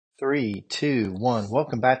Three, two, one.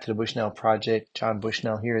 Welcome back to the Bushnell Project. John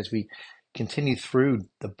Bushnell here as we continue through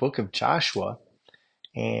the book of Joshua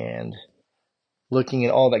and looking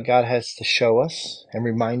at all that God has to show us and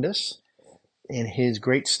remind us in his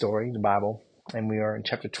great story, the Bible. And we are in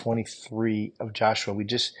chapter 23 of Joshua. We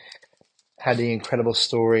just had the incredible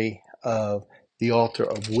story of the altar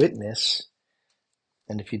of witness.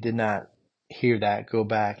 And if you did not hear that, go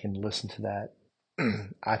back and listen to that.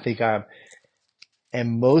 I think I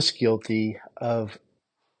am most guilty of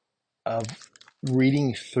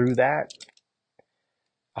reading through that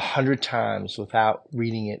 100 times without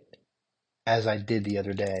reading it as I did the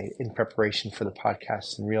other day in preparation for the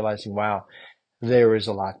podcast and realizing, wow, there is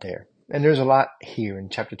a lot there. And there's a lot here in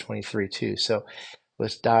chapter 23 too. So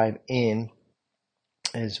let's dive in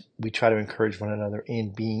as we try to encourage one another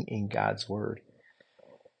in being in God's word.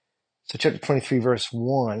 So chapter 23, verse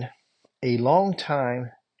 1, a long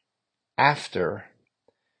time after,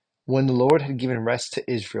 when the Lord had given rest to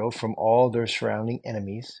Israel from all their surrounding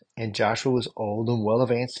enemies, and Joshua was old and well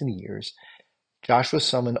advanced in years, Joshua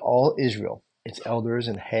summoned all Israel, its elders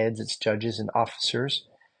and heads, its judges and officers,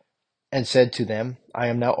 and said to them, I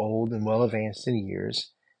am now old and well advanced in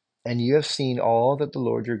years, and you have seen all that the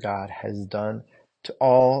Lord your God has done to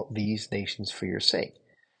all these nations for your sake.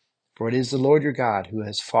 For it is the Lord your God who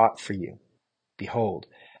has fought for you. Behold,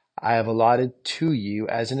 I have allotted to you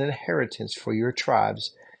as an inheritance for your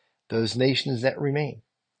tribes those nations that remain,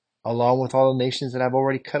 along with all the nations that I've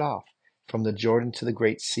already cut off, from the Jordan to the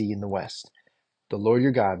great sea in the west. The Lord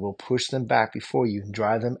your God will push them back before you and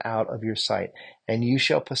drive them out of your sight, and you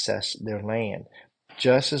shall possess their land,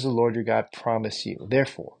 just as the Lord your God promised you.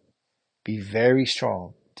 Therefore, be very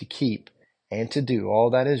strong to keep and to do all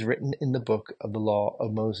that is written in the book of the law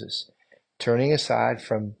of Moses, turning aside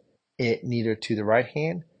from it neither to the right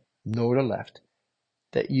hand nor the left,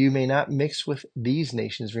 that you may not mix with these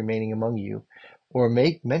nations remaining among you, or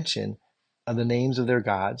make mention of the names of their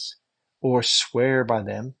gods, or swear by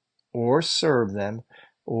them, or serve them,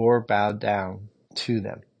 or bow down to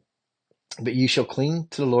them. But you shall cling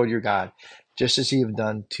to the Lord your God, just as you have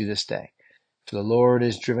done to this day. For the Lord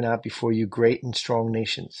has driven out before you great and strong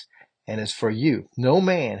nations, and as for you, no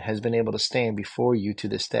man has been able to stand before you to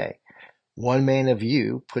this day. One man of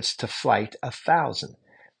you puts to flight 1,000.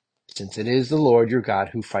 Since it is the Lord your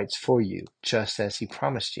God who fights for you, just as he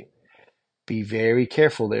promised you. Be very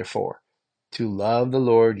careful, therefore, to love the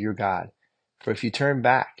Lord your God. For if you turn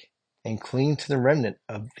back and cling to the remnant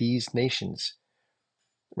of these nations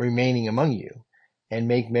remaining among you, and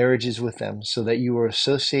make marriages with them, so that you will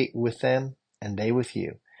associate with them and they with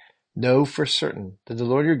you, know for certain that the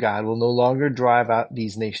Lord your God will no longer drive out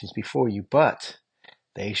these nations before you, but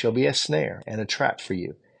they shall be a snare and a trap for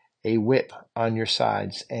you, a whip on your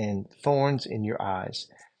sides and thorns in your eyes,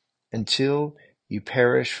 until you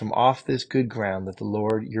perish from off this good ground that the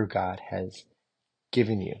Lord your God has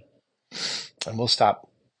given you. And we'll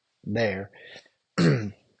stop there.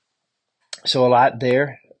 So a lot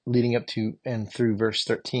there leading up to and through verse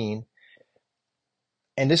 13.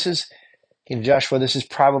 And this is, Joshua, this is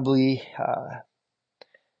probably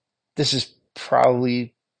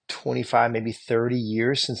 25, maybe 30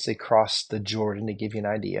 years since they crossed the Jordan, to give you an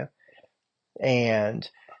idea. And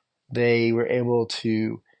they were able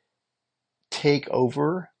to take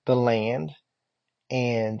over the land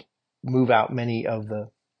and move out many of the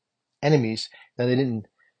enemies. Now, they didn't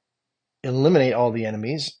eliminate all the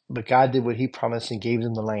enemies, but God did what he promised and gave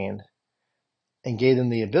them the land and gave them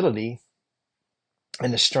the ability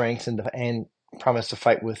and the strength and promised to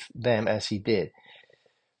fight with them as he did.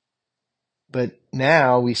 But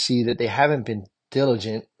now we see that they haven't been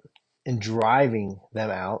diligent in driving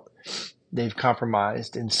them out. They've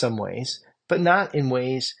compromised in some ways, but not in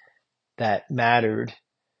ways that mattered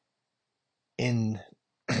in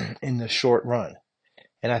in the short run.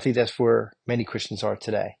 And I think that's where many Christians are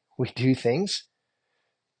today. We do things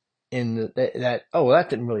that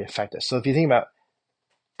didn't really affect us. So if you think about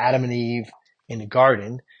Adam and Eve in the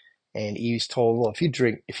garden, and Eve's told, well, if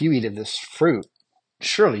you eat of this fruit,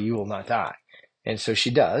 surely you will not die. And so she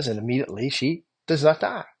does, and immediately she does not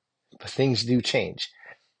die. But things do change,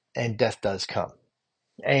 and death does come.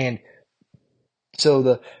 And so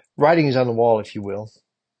the writing is on the wall, if you will,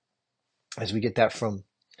 as we get that from,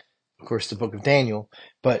 of course, the book of Daniel.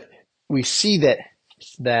 But we see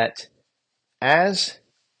that as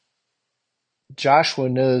Joshua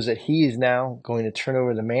knows that he is now going to turn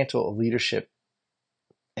over the mantle of leadership,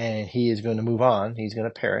 and he is going to move on, he's going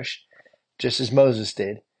to perish, just as Moses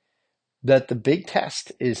did, that the big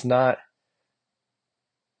test is not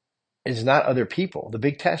other people. The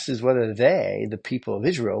big test is whether the people of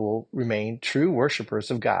Israel, will remain true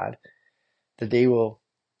worshipers of God, that they will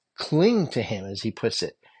cling to him, as he puts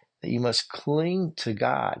it, that you must cling to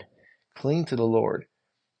God, cling to the Lord,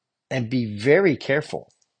 and be very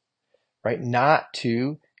careful, right? Not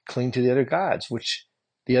to cling to the other gods, which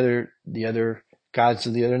the other gods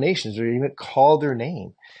of the other nations, or even call their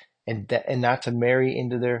name, and not to marry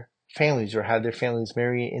into their families or have their families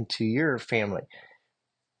marry into your family,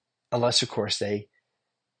 unless of course they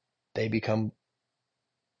become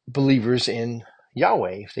believers in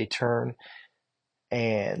Yahweh. If they turn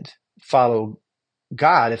and follow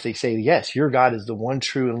God, if they say, yes, your God is the one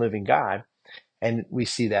true and living God. And we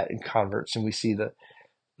see that in converts, and we see the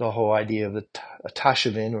whole idea of the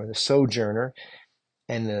Tashuvin, or the sojourner,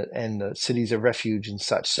 and the cities of refuge and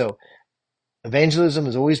such. So evangelism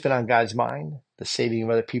has always been on God's mind. The saving of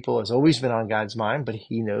other people has always been on God's mind, but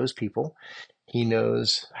he knows people. He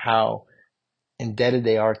knows how indebted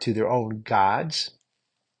they are to their own gods.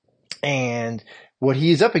 And what he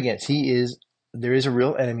is up against, there is a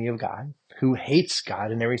real enemy of God who hates God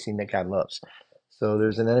and everything that God loves. So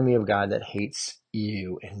there's an enemy of God that hates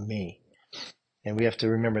you and me. And we have to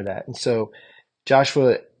remember that. And so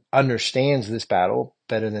Joshua understands this battle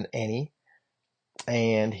better than any,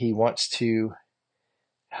 and he wants to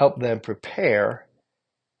help them prepare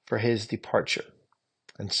for his departure.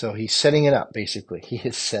 And so he's setting it up, basically. He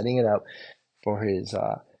is setting it up for his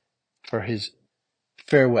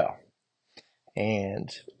farewell. And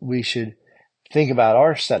we should think about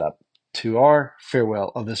our setup to our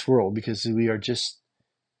farewell of this world, because we are just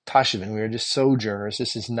Tashuvin, we are just sojourners.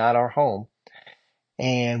 This is not our home.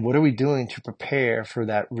 And what are we doing to prepare for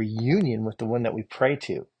that reunion with the one that we pray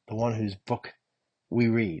to, the one whose book we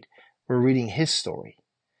read? We're reading his story.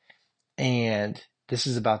 And this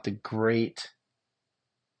is about the great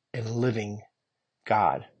and living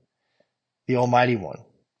God, the Almighty One,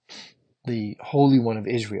 the Holy One of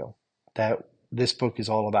Israel, that this book is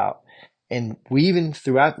all about. And weaving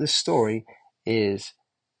throughout this story is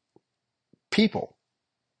people.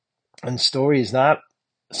 And the story is not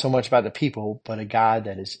so much about the people, but a God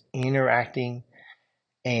that is interacting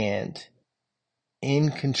and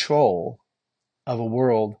in control of a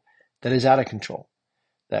world that is out of control.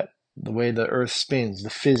 That the way the earth spins, the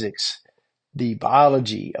physics, the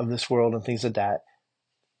biology of this world and things like that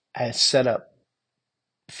has set up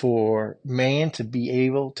for man to be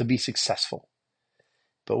able to be successful.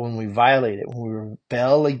 But when we violate it, when we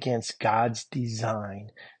rebel against God's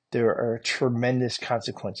design, there are tremendous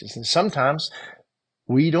consequences. And sometimes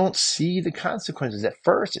we don't see the consequences. At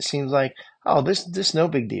first, it seems like, oh, this no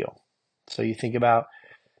big deal. So you think about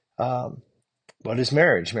what is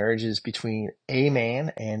marriage? Marriage is between a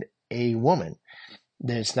man and a woman.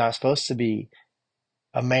 It's not supposed to be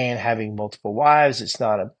a man having multiple wives. It's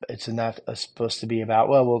not supposed to be about,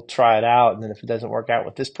 well, we'll try it out, and then if it doesn't work out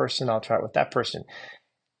with this person, I'll try it with that person.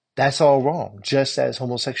 That's all wrong. Just as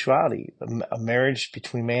homosexuality, a marriage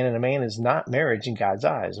between man and a man is not marriage in God's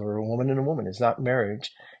eyes, or a woman and a woman is not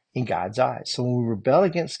marriage in God's eyes. So when we rebel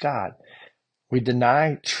against God, we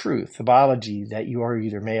deny truth, the biology that you are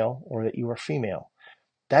either male or that you are female.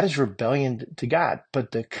 That is rebellion to God.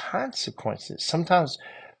 But the consequences, sometimes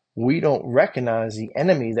we don't recognize the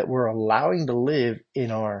enemy that we're allowing to live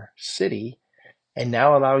in our city and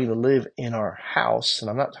now allowing to live in our house. And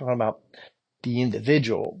I'm not talking about the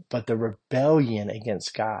individual, but the rebellion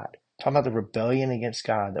against God. I'm talking about the rebellion against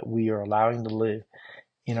God that we are allowing to live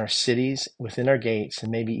in our cities, within our gates,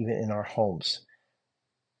 and maybe even in our homes.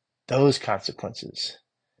 Those consequences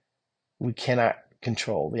we cannot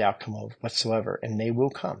control the outcome of whatsoever, and they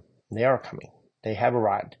will come. They are coming. They have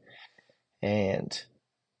arrived. And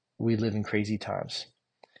we live in crazy times.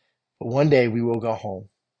 But one day we will go home.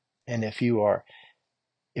 And if you are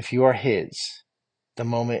his, the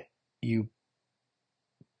moment you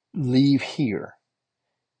leave here,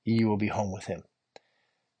 you will be home with him.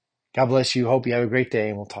 God bless you. Hope you have a great day,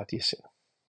 and we'll talk to you soon.